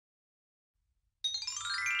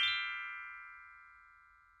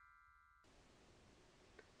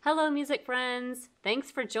Hello, music friends! Thanks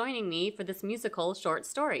for joining me for this musical short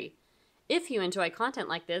story. If you enjoy content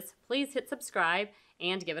like this, please hit subscribe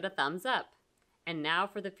and give it a thumbs up. And now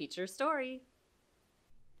for the feature story.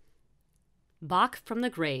 Bach from the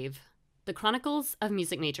Grave, The Chronicles of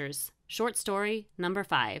Music Majors, short story number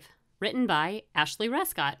 5, written by Ashley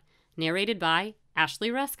Rescott, narrated by Ashley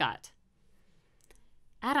Rescott.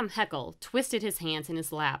 Adam Heckel twisted his hands in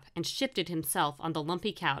his lap and shifted himself on the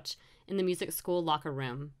lumpy couch in the music school locker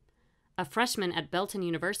room. A freshman at Belton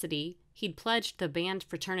University, he'd pledged the band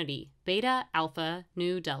fraternity, Beta, Alpha,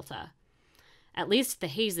 Nu, Delta. At least the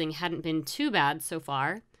hazing hadn't been too bad so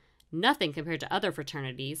far. Nothing compared to other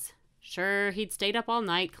fraternities. Sure, he'd stayed up all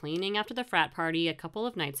night cleaning after the frat party a couple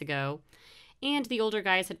of nights ago, and the older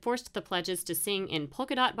guys had forced the pledges to sing in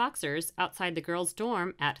polka dot boxers outside the girls'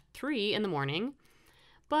 dorm at 3 in the morning,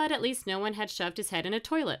 but at least no one had shoved his head in a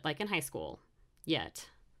toilet like in high school. Yet.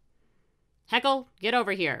 Heckel, get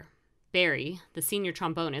over here. Barry, the senior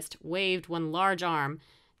trombonist, waved one large arm,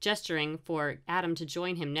 gesturing for Adam to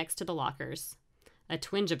join him next to the lockers. A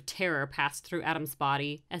twinge of terror passed through Adam's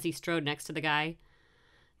body as he strode next to the guy.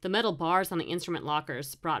 The metal bars on the instrument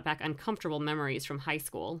lockers brought back uncomfortable memories from high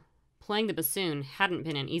school. Playing the bassoon hadn't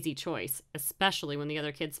been an easy choice, especially when the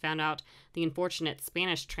other kids found out the unfortunate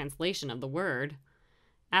Spanish translation of the word.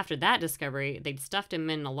 After that discovery, they'd stuffed him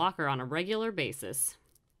in a locker on a regular basis.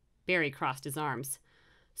 Barry crossed his arms.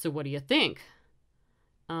 So what do you think?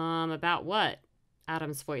 About what?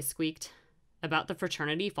 Adam's voice squeaked. About the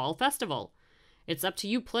fraternity fall festival. It's up to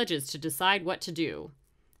you pledges to decide what to do.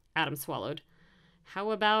 Adam swallowed.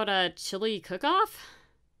 How about a chili cook-off?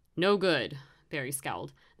 No good, Barry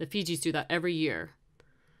scowled. The Fijis do that every year.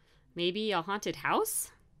 Maybe a haunted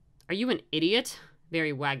house? Are you an idiot?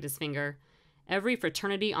 Barry wagged his finger. Every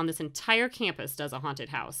fraternity on this entire campus does a haunted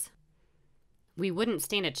house. We wouldn't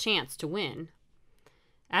stand a chance to win.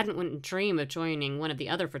 Adam wouldn't dream of joining one of the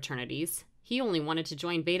other fraternities. He only wanted to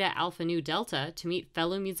join Beta Alpha Nu Delta to meet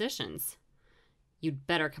fellow musicians. You'd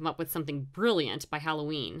better come up with something brilliant by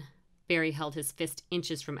Halloween. Barry held his fist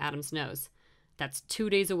inches from Adam's nose. That's 2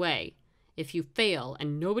 days away. If you fail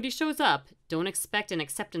and nobody shows up, don't expect an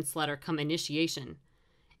acceptance letter come initiation.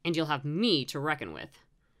 And you'll have me to reckon with.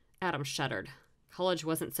 Adam shuddered. College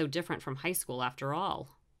wasn't so different from high school after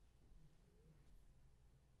all.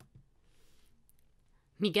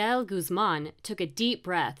 Miguel Guzmán took a deep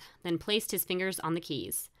breath, then placed his fingers on the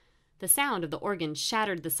keys. The sound of the organ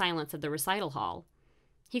shattered the silence of the recital hall.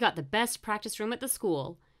 He got the best practice room at the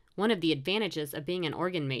school, one of the advantages of being an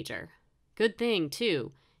organ major. Good thing,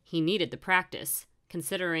 too, he needed the practice,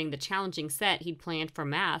 considering the challenging set he'd planned for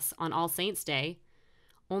Mass on All Saints' Day.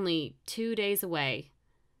 Only 2 days away.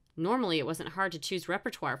 Normally it wasn't hard to choose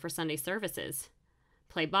repertoire for Sunday services.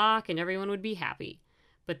 Play Bach and everyone would be happy.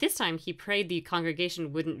 But this time he prayed the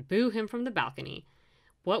congregation wouldn't boo him from the balcony.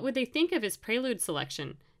 What would they think of his prelude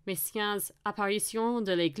selection, Messiaen's Apparition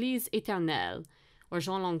de l'Église éternelle, or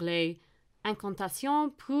Jean Langlais'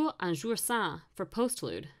 Incantation pour un jour saint for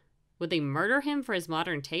postlude? Would they murder him for his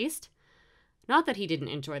modern taste? Not that he didn't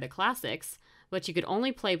enjoy the classics, but you could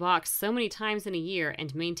only play Bach so many times in a year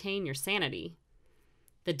and maintain your sanity.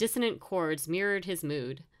 The dissonant chords mirrored his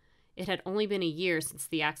mood. It had only been a year since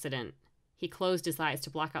the accident. He closed his eyes to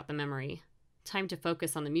block out the memory. Time to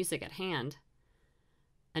focus on the music at hand.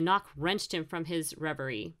 A knock wrenched him from his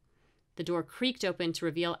reverie. The door creaked open to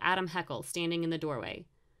reveal Adam Heckel standing in the doorway.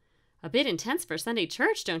 A bit intense for Sunday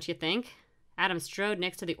church, don't you think? Adam strode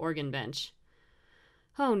next to the organ bench.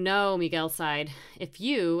 Oh no, Miguel sighed. If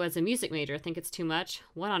you, as a music major, think it's too much,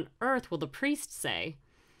 what on earth will the priest say?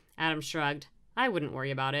 Adam shrugged. I wouldn't worry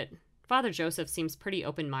about it. Father Joseph seems pretty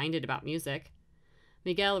open-minded about music.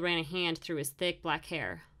 Miguel ran a hand through his thick black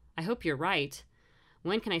hair. I hope you're right.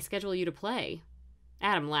 When can I schedule you to play?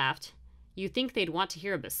 Adam laughed. You think they'd want to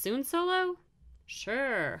hear a bassoon solo?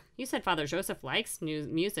 Sure. You said Father Joseph likes new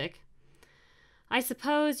music. I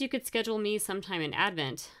suppose you could schedule me sometime in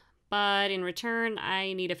Advent, but in return,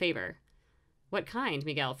 I need a favor. What kind?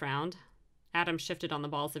 Miguel frowned. Adam shifted on the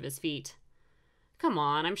balls of his feet. Come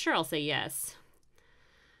on, I'm sure I'll say yes.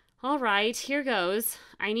 All right, here goes.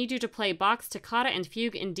 I need you to play Bach's Toccata and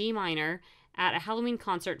Fugue in D minor at a Halloween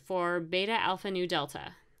concert for Beta Alpha Nu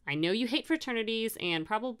Delta. I know you hate fraternities and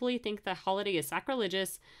probably think the holiday is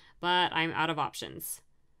sacrilegious, but I'm out of options.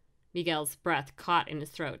 Miguel's breath caught in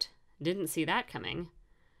his throat. Didn't see that coming.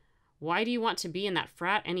 Why do you want to be in that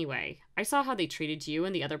frat anyway? I saw how they treated you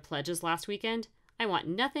and the other pledges last weekend. I want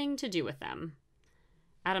nothing to do with them.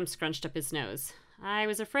 Adam scrunched up his nose. I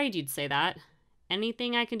was afraid you'd say that.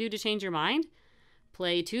 Anything I can do to change your mind?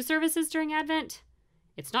 Play 2 services during Advent?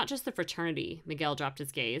 It's not just the fraternity, Miguel dropped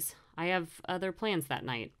his gaze. I have other plans that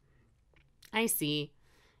night." "I see."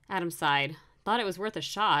 Adam sighed. "Thought it was worth a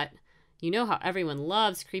shot. You know how everyone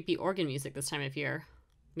loves creepy organ music this time of year."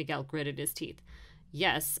 Miguel gritted his teeth.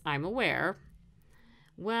 "Yes, I'm aware."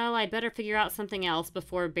 "Well, I'd better figure out something else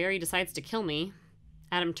before Barry decides to kill me."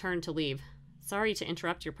 Adam turned to leave. "Sorry to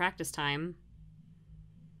interrupt your practice time."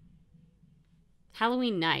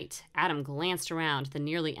 Halloween night, Adam glanced around the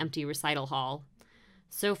nearly empty recital hall.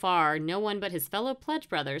 So far, no one but his fellow pledge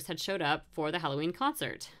brothers had showed up for the Halloween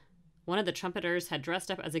concert. One of the trumpeters had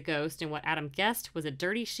dressed up as a ghost in what Adam guessed was a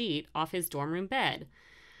dirty sheet off his dorm room bed.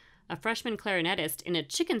 A freshman clarinetist in a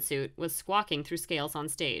chicken suit was squawking through scales on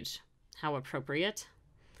stage. How appropriate.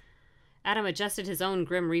 Adam adjusted his own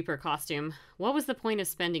Grim Reaper costume. What was the point of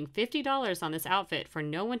spending $50 on this outfit for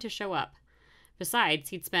no one to show up? Besides,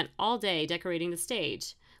 he'd spent all day decorating the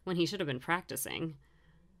stage, when he should have been practicing.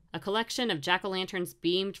 A collection of jack-o'-lanterns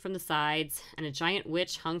beamed from the sides, and a giant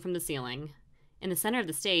witch hung from the ceiling. In the center of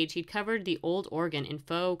the stage, he'd covered the old organ in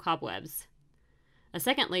faux cobwebs. A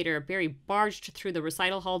second later, Barry barged through the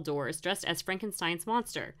recital hall doors dressed as Frankenstein's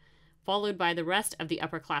monster, followed by the rest of the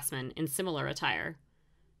upperclassmen in similar attire.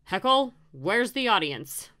 "Heckel, where's the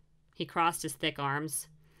audience?" He crossed his thick arms.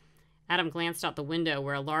 Adam glanced out the window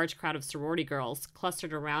where a large crowd of sorority girls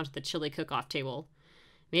clustered around the chilly cook-off table.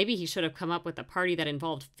 Maybe he should have come up with a party that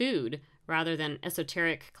involved food rather than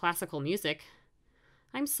esoteric classical music.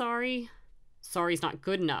 "I'm sorry." "Sorry's not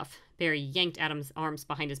good enough." Barry yanked Adam's arms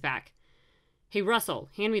behind his back. "Hey, Russell,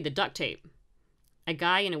 hand me the duct tape." A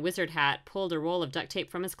guy in a wizard hat pulled a roll of duct tape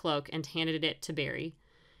from his cloak and handed it to Barry.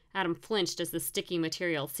 Adam flinched as the sticky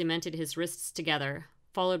material cemented his wrists together,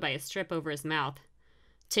 followed by a strip over his mouth.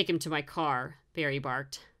 "Take him to my car," Barry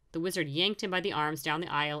barked. The wizard yanked him by the arms down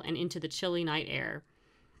the aisle and into the chilly night air.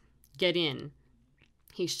 "Get in."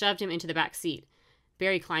 He shoved him into the back seat.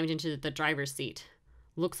 Barry climbed into the driver's seat.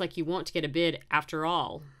 "Looks like you won't get a bid after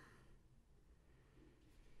all."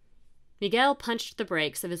 Miguel punched the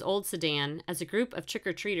brakes of his old sedan as a group of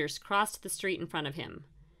trick-or-treaters crossed the street in front of him.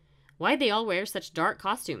 Why'd they all wear such dark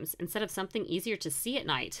costumes instead of something easier to see at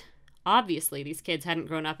night? Obviously, these kids hadn't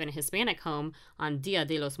grown up in a Hispanic home on Dia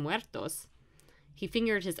de los Muertos. He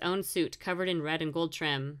fingered his own suit covered in red and gold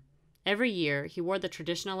trim. Every year, he wore the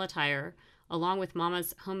traditional attire, along with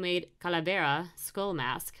Mama's homemade calavera skull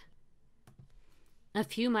mask. A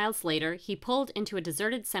few miles later, he pulled into a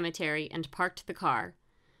deserted cemetery and parked the car.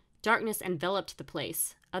 Darkness enveloped the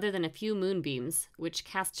place, other than a few moonbeams, which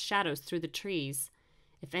cast shadows through the trees.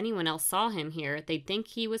 If anyone else saw him here, they'd think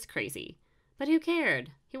he was crazy. But who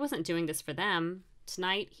cared? He wasn't doing this for them.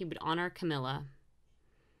 Tonight, he would honor Camilla.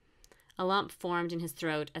 A lump formed in his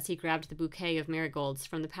throat as he grabbed the bouquet of marigolds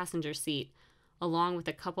from the passenger seat, along with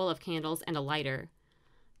a couple of candles and a lighter.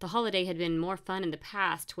 The holiday had been more fun in the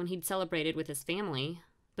past when he'd celebrated with his family,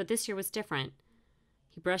 but this year was different.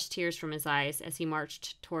 He brushed tears from his eyes as he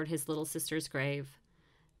marched toward his little sister's grave.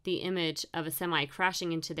 The image of a semi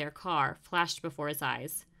crashing into their car flashed before his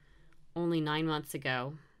eyes. Only 9 months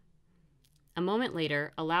ago. A moment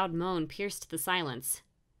later, a loud moan pierced the silence.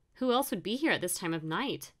 Who else would be here at this time of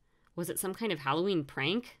night? Was it some kind of Halloween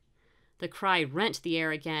prank? The cry rent the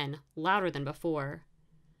air again, louder than before.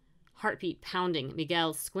 Heartbeat pounding,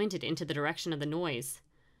 Miguel squinted into the direction of the noise.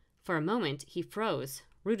 For a moment, he froze,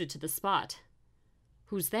 rooted to the spot.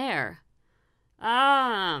 "Who's there?"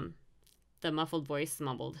 The muffled voice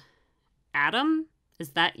mumbled. "Adam?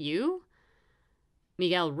 Is that you?"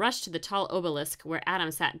 Miguel rushed to the tall obelisk where Adam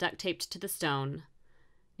sat duct-taped to the stone.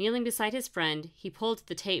 Kneeling beside his friend, he pulled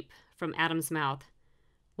the tape from Adam's mouth.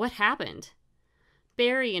 What happened?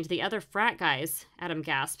 "Barry and the other frat guys," Adam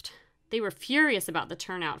gasped. "They were furious about the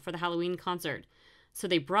turnout for the Halloween concert, so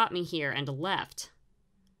they brought me here and left."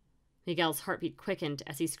 Miguel's heartbeat quickened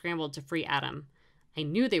as he scrambled to free Adam. "I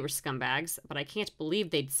knew they were scumbags, but I can't believe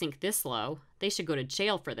they'd sink this low. They should go to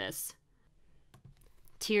jail for this."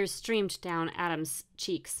 Tears streamed down Adam's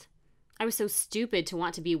cheeks. "I was so stupid to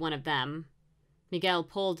want to be one of them." Miguel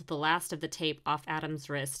pulled the last of the tape off Adam's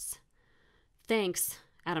wrists. "Thanks,"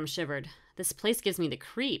 Adam shivered. "This place gives me the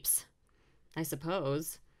creeps." "I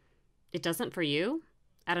suppose." "It doesn't for you?"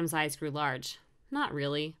 Adam's eyes grew large. "Not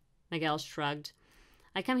really," Miguel shrugged.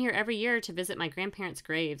 "I come here every year to visit my grandparents'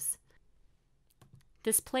 graves.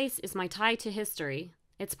 This place is my tie to history.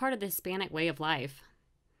 It's part of the Hispanic way of life."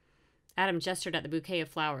 Adam gestured at the bouquet of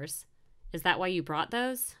flowers. "Is that why you brought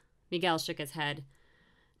those?" Miguel shook his head.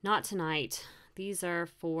 "Not tonight. These are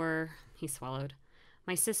for," he swallowed,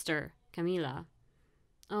 "my sister, Camila."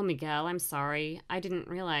 "Oh, Miguel, I'm sorry. I didn't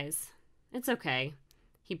realize." "It's okay."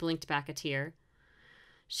 He blinked back a tear.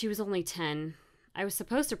 "She was only 10. I was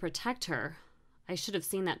supposed to protect her. I should have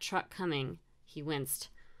seen that truck coming." He winced.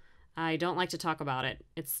 I don't like to talk about it.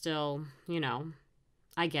 It's still,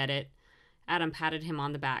 I get it. Adam patted him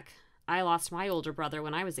on the back. I lost my older brother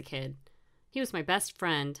when I was a kid. He was my best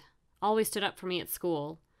friend, always stood up for me at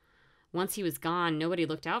school. Once he was gone, nobody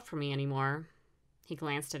looked out for me anymore. He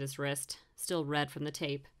glanced at his wrist, still red from the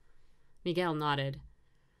tape. Miguel nodded.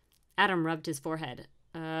 Adam rubbed his forehead.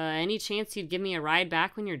 Any chance you'd give me a ride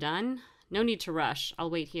back when you're done? No need to rush. I'll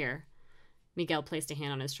wait here. Miguel placed a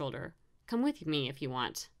hand on his shoulder. Come with me if you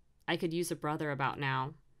want. I could use a brother about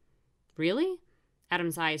now. Really?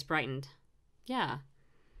 Adam's eyes brightened. Yeah.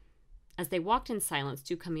 As they walked in silence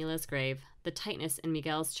to Camila's grave, the tightness in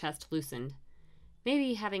Miguel's chest loosened.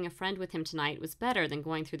 Maybe having a friend with him tonight was better than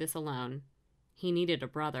going through this alone. He needed a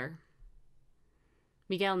brother.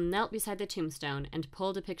 Miguel knelt beside the tombstone and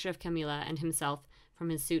pulled a picture of Camila and himself from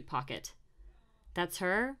his suit pocket. That's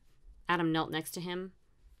her? Adam knelt next to him.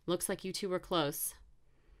 Looks like you two were close.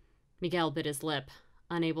 Miguel bit his lip,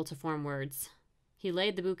 unable to form words. He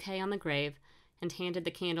laid the bouquet on the grave and handed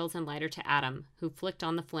the candles and lighter to Adam, who flicked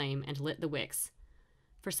on the flame and lit the wicks.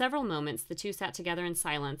 For several moments, the two sat together in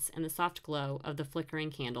silence in the soft glow of the flickering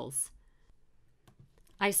candles.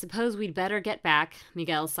 I suppose we'd better get back,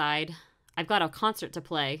 Miguel sighed. I've got a concert to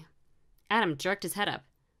play. Adam jerked his head up.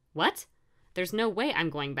 What? There's no way I'm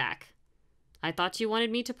going back. I thought you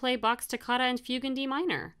wanted me to play Bach's Toccata and Fugue in D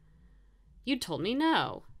minor. You told me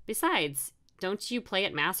no. Besides, don't you play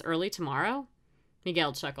at Mass early tomorrow?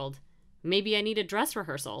 Miguel chuckled. Maybe I need a dress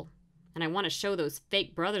rehearsal, and I want to show those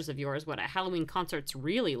fake brothers of yours what a Halloween concert's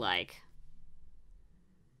really like.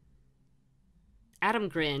 Adam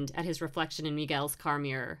grinned at his reflection in Miguel's car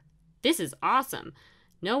mirror. This is awesome.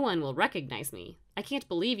 No one will recognize me. I can't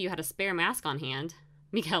believe you had a spare mask on hand.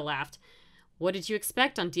 Miguel laughed. What did you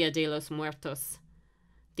expect on Dia de los Muertos?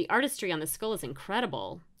 The artistry on the skull is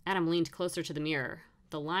incredible. Adam leaned closer to the mirror.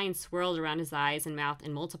 The lines swirled around his eyes and mouth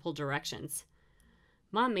in multiple directions.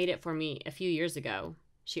 Mom made it for me a few years ago.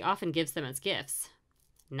 She often gives them as gifts.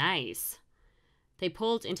 Nice. They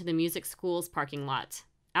pulled into the music school's parking lot.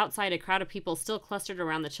 Outside, a crowd of people still clustered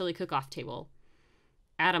around the chili cook-off table.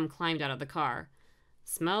 Adam climbed out of the car.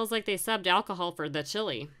 Smells like they subbed alcohol for the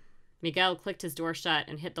chili. Miguel clicked his door shut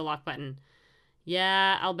and hit the lock button.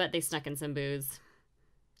 Yeah, I'll bet they snuck in some booze.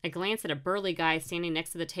 A glance at a burly guy standing next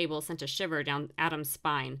to the table sent a shiver down Adam's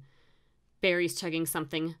spine. Barry's chugging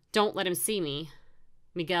something. Don't let him see me.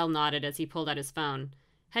 Miguel nodded as he pulled out his phone.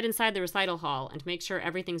 Head inside the recital hall and make sure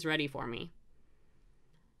everything's ready for me.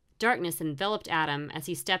 Darkness enveloped Adam as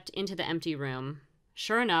he stepped into the empty room.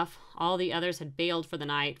 Sure enough, all the others had bailed for the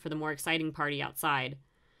night for the more exciting party outside.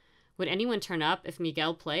 Would anyone turn up if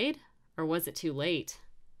Miguel played? Or was it too late?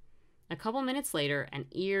 A couple minutes later, an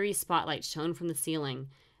eerie spotlight shone from the ceiling,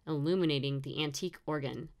 illuminating the antique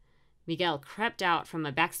organ. Miguel crept out from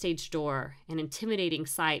a backstage door, an intimidating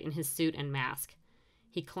sight in his suit and mask.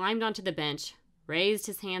 He climbed onto the bench, raised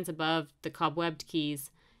his hands above the cobwebbed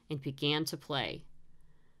keys, and began to play.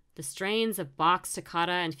 The strains of Bach's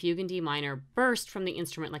Toccata and Fugue in D minor burst from the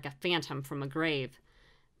instrument like a phantom from a grave.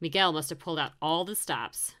 Miguel must have pulled out all the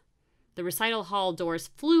stops. The recital hall doors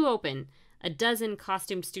flew open. A dozen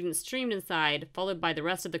costumed students streamed inside, followed by the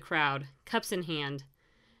rest of the crowd, cups in hand.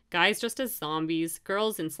 Guys dressed as zombies,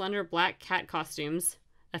 girls in slender black cat costumes.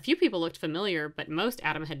 A few people looked familiar, but most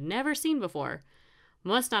Adam had never seen before.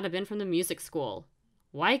 Must not have been from the music school.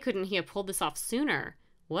 Why couldn't he have pulled this off sooner?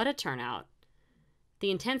 What a turnout. The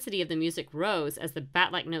intensity of the music rose as the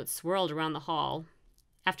bat-like notes swirled around the hall.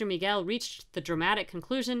 After Miguel reached the dramatic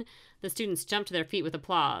conclusion, the students jumped to their feet with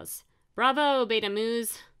applause. Bravo, Beta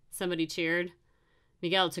Muse! Somebody cheered.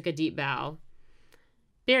 Miguel took a deep bow.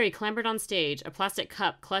 Barry clambered on stage, a plastic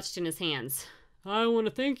cup clutched in his hands. I want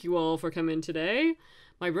to thank you all for coming today.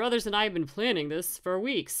 My brothers and I have been planning this for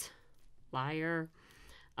weeks. Liar.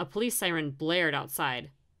 A police siren blared outside.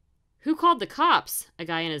 Who called the cops? A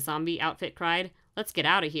guy in a zombie outfit cried. Let's get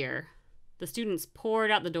out of here. The students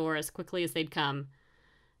poured out the door as quickly as they'd come.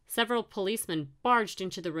 Several policemen barged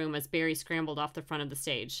into the room as Barry scrambled off the front of the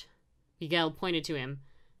stage. Miguel pointed to him.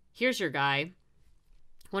 Here's your guy.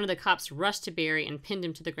 One of the cops rushed to Barry and pinned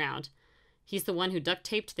him to the ground. He's the one who duct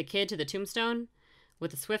taped the kid to the tombstone?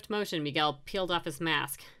 With a swift motion, Miguel peeled off his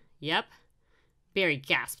mask. Yep. Barry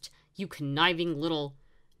gasped. You conniving little...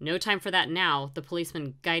 No time for that now. The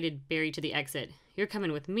policeman guided Barry to the exit. You're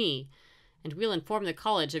coming with me, and we'll inform the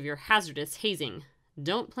college of your hazardous hazing.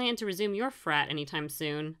 Don't plan to resume your frat anytime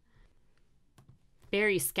soon.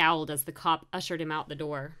 Barry scowled as the cop ushered him out the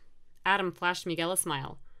door. Adam flashed Miguel a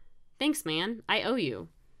smile. Thanks, man. I owe you.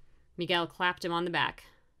 Miguel clapped him on the back.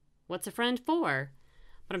 What's a friend for?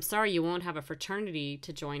 But I'm sorry you won't have a fraternity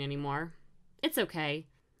to join anymore. It's okay.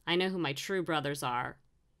 I know who my true brothers are.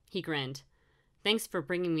 He grinned. Thanks for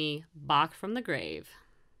bringing me Bach from the grave.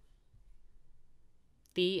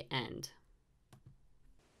 The end.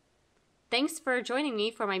 Thanks for joining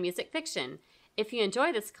me for my music fiction. If you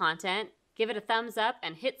enjoy this content, give it a thumbs up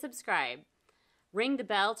and hit subscribe. Ring the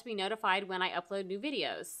bell to be notified when I upload new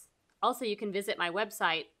videos. Also, you can visit my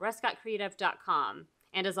website, ruscottcreative.com.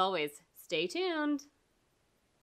 And as always, stay tuned.